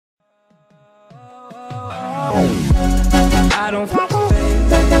I don't.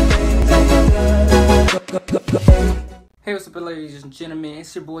 Hey, what's up, ladies and gentlemen?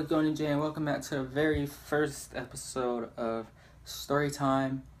 It's your boy Golden J, and welcome back to the very first episode of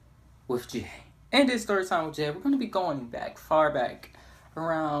Storytime with Jay. And this Storytime with Jay, we're going to be going back, far back,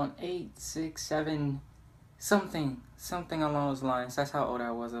 around 8, 6, 7, something along those lines. That's how old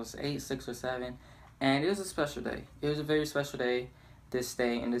I was. I was 8, 6, or 7, and it was a special day. It was a very special day, this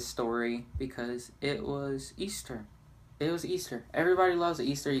day in this story, because it was Easter. It was Easter. Everybody loves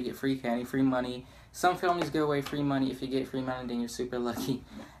Easter. You get free candy, free money. Some families give away free money. If you get free money, then you're super lucky.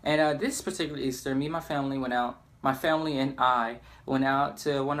 And this particular Easter, me and my family went out. My family and I went out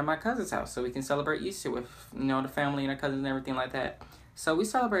to one of my cousins' house so we can celebrate Easter with, the family and our cousins and everything like that. So we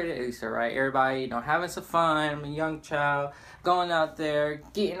celebrated Easter, right? Everybody, having some fun. I'm a young child, going out there,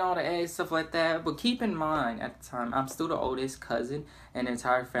 getting all the eggs, stuff like that. But keep in mind, at the time, I'm still the oldest cousin in the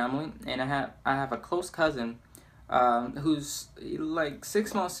entire family. And I have a close cousin who's like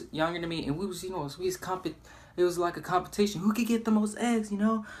 6 months younger than me, and it was like a competition. Who could get the most eggs,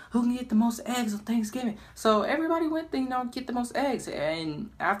 who can get the most eggs on Thanksgiving? So everybody went to, get the most eggs.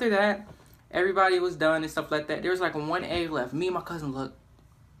 And after that, everybody was done and stuff like that. There was like 1 egg left. Me and my cousin looked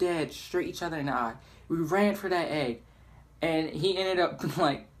dead straight each other in the eye. We ran for that egg, and he ended up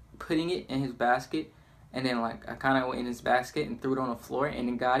like putting it in his basket. And then, I kind of went in his basket and threw it on the floor and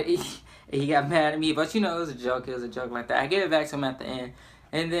then got it. And he got mad at me. But, it was a joke. It was a joke like that. I gave it back to him at the end.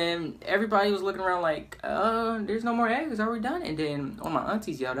 And then everybody was looking around like, there's no more eggs. Are we done? And then all my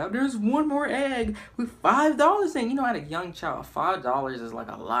aunties yelled out, there's 1 more egg with $5 in. At a young child, $5 is like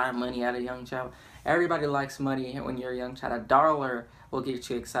a lot of money at a young child. Everybody likes money when you're a young child. $1 will get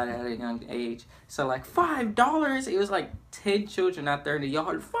you excited at a young age. So, $5. It was like 10 children out there in the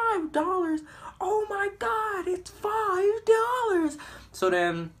yard. $5. Oh my God, it's $5. So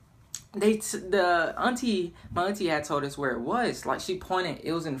then my auntie had told us where it was. She pointed,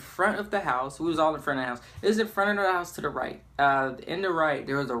 it was in front of the house. We was all in front of the house. It was in front of the house to the right. In the right,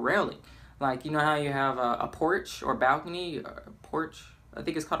 there was a railing. How you have a porch or balcony, or porch. I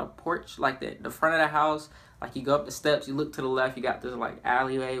think it's called a porch. The front of the house, you go up the steps, you look to the left, you got this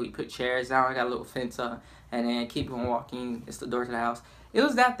alleyway. We put chairs down, I got a little fence up, and then keep on walking. It's the door to the house. It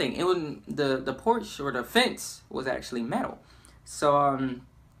was that thing. It wasn't the porch or the fence was actually metal. So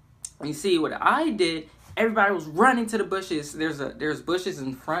you see what I did. Everybody was running to the bushes. There's bushes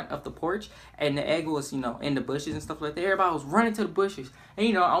in front of the porch, and the egg was in the bushes and stuff like that. Everybody was running to the bushes,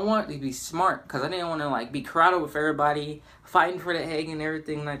 and I wanted to be smart because I didn't want to be crowded with everybody fighting for the egg and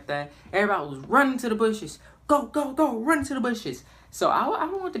everything like that. Everybody was running to the bushes. Go, go, go! Run to the bushes. So I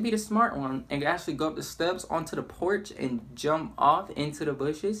wanted to be the smart one and actually go up the steps onto the porch and jump off into the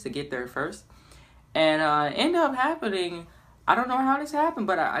bushes to get there first. And ended up happening. I don't know how this happened,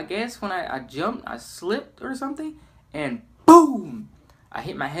 but I guess when I jumped, I slipped or something, and boom! I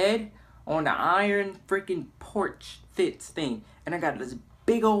hit my head on the iron freaking porch fence thing, and I got this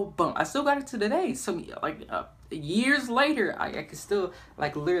big old bump. I still got it to today. So years later, I could still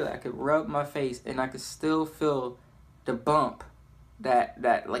literally I could rub my face and I could still feel the bump. That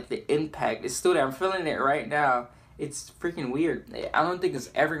the impact is still there. I'm feeling it right now. It's freaking weird. I don't think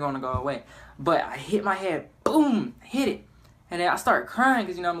it's ever gonna go away. But I hit my head, boom, hit it, and then I started crying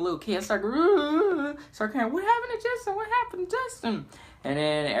because I'm a little kid. I started crying. What happened to Justin? What happened to Justin? And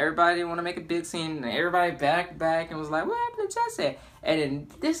then everybody want to make a big scene, and everybody back and was like, what happened to Justin? And then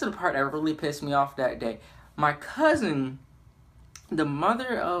this is the part that really pissed me off that day. My cousin, the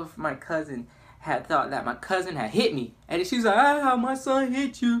mother of my cousin, had thought that my cousin had hit me. And she was like, my son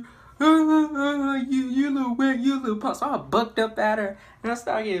hit you. You little weird, you little punk. So I bucked up at her, and I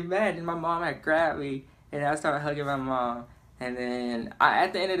started getting mad. And my mom had grabbed me, and I started hugging my mom. And then,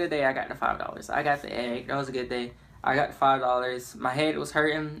 at the end of the day, I got the $5. I got the egg. That was a good day. I got the $5. My head was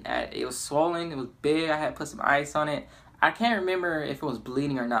hurting. It was swollen. It was big. I had put some ice on it. I can't remember if it was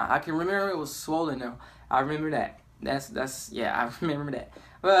bleeding or not. I can remember it was swollen, though. I remember that. I remember that.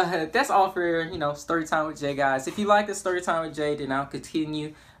 But that's all for, story time with Jay, guys. If you like the story time with Jay, then I'll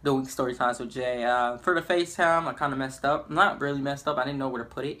continue doing story times with Jay. For the FaceTime, I kind of messed up. Not really messed up. I didn't know where to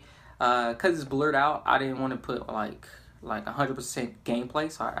put it. Because it's blurred out, I didn't want to put, 100%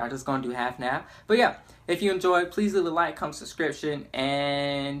 gameplay. So I just going to do half and half. But yeah, if you enjoyed, please leave a like, comment, subscription.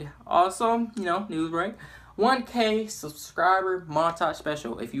 And also, news break. 1K subscriber montage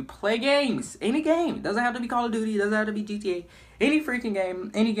special. If you play games, any game, it doesn't have to be Call of Duty, it doesn't have to be GTA, any freaking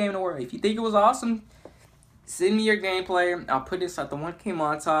game, any game in the world. If you think it was awesome, send me your gameplay. I'll put this at the 1K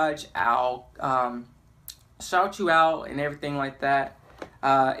montage. I'll shout you out and everything like that.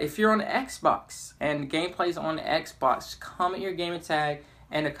 If you're on the Xbox and gameplay's on the Xbox, comment your gamer tag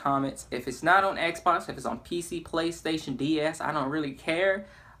in the comments. If it's not on Xbox, if it's on PC, PlayStation, DS, I don't really care.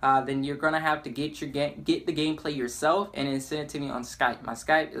 Then you're gonna have to get the gameplay yourself and then send it to me on Skype. My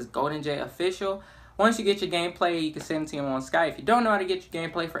Skype is Golden J Official. Once you get your gameplay, you can send it to me on Skype. If you don't know how to get your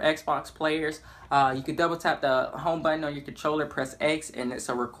gameplay for Xbox players, you can double tap the home button on your controller, press X, and it's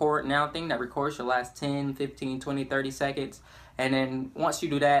a record now thing that records your last 10, 15, 20, 30 seconds. And then once you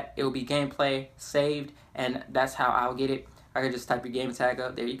do that, it will be gameplay saved, and that's how I'll get it. I can just type your game tag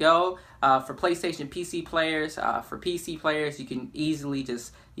up. There you go. For PlayStation PC players, you can easily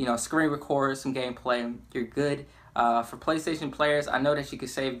just, screen record some gameplay and you're good. For PlayStation players, I know that you can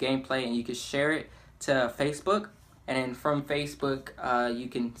save gameplay and you can share it to Facebook. And then from Facebook, you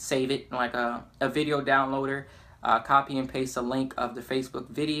can save it like a video downloader. Copy and paste a link of the Facebook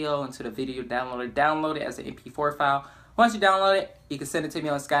video into the video downloader. Download it as an MP4 file. Once you download it, you can send it to me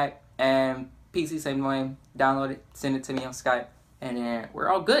on Skype, and PC same way. Download it, send it to me on Skype, and then we're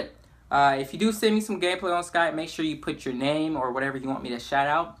all good. If you do send me some gameplay on Skype, make sure you put your name or whatever you want me to shout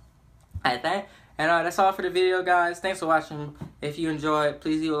out at that. And that's all for the video, guys. Thanks for watching. If you enjoyed,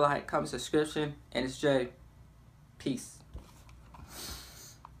 please leave a like, comment, subscription, and it's Jay. Peace.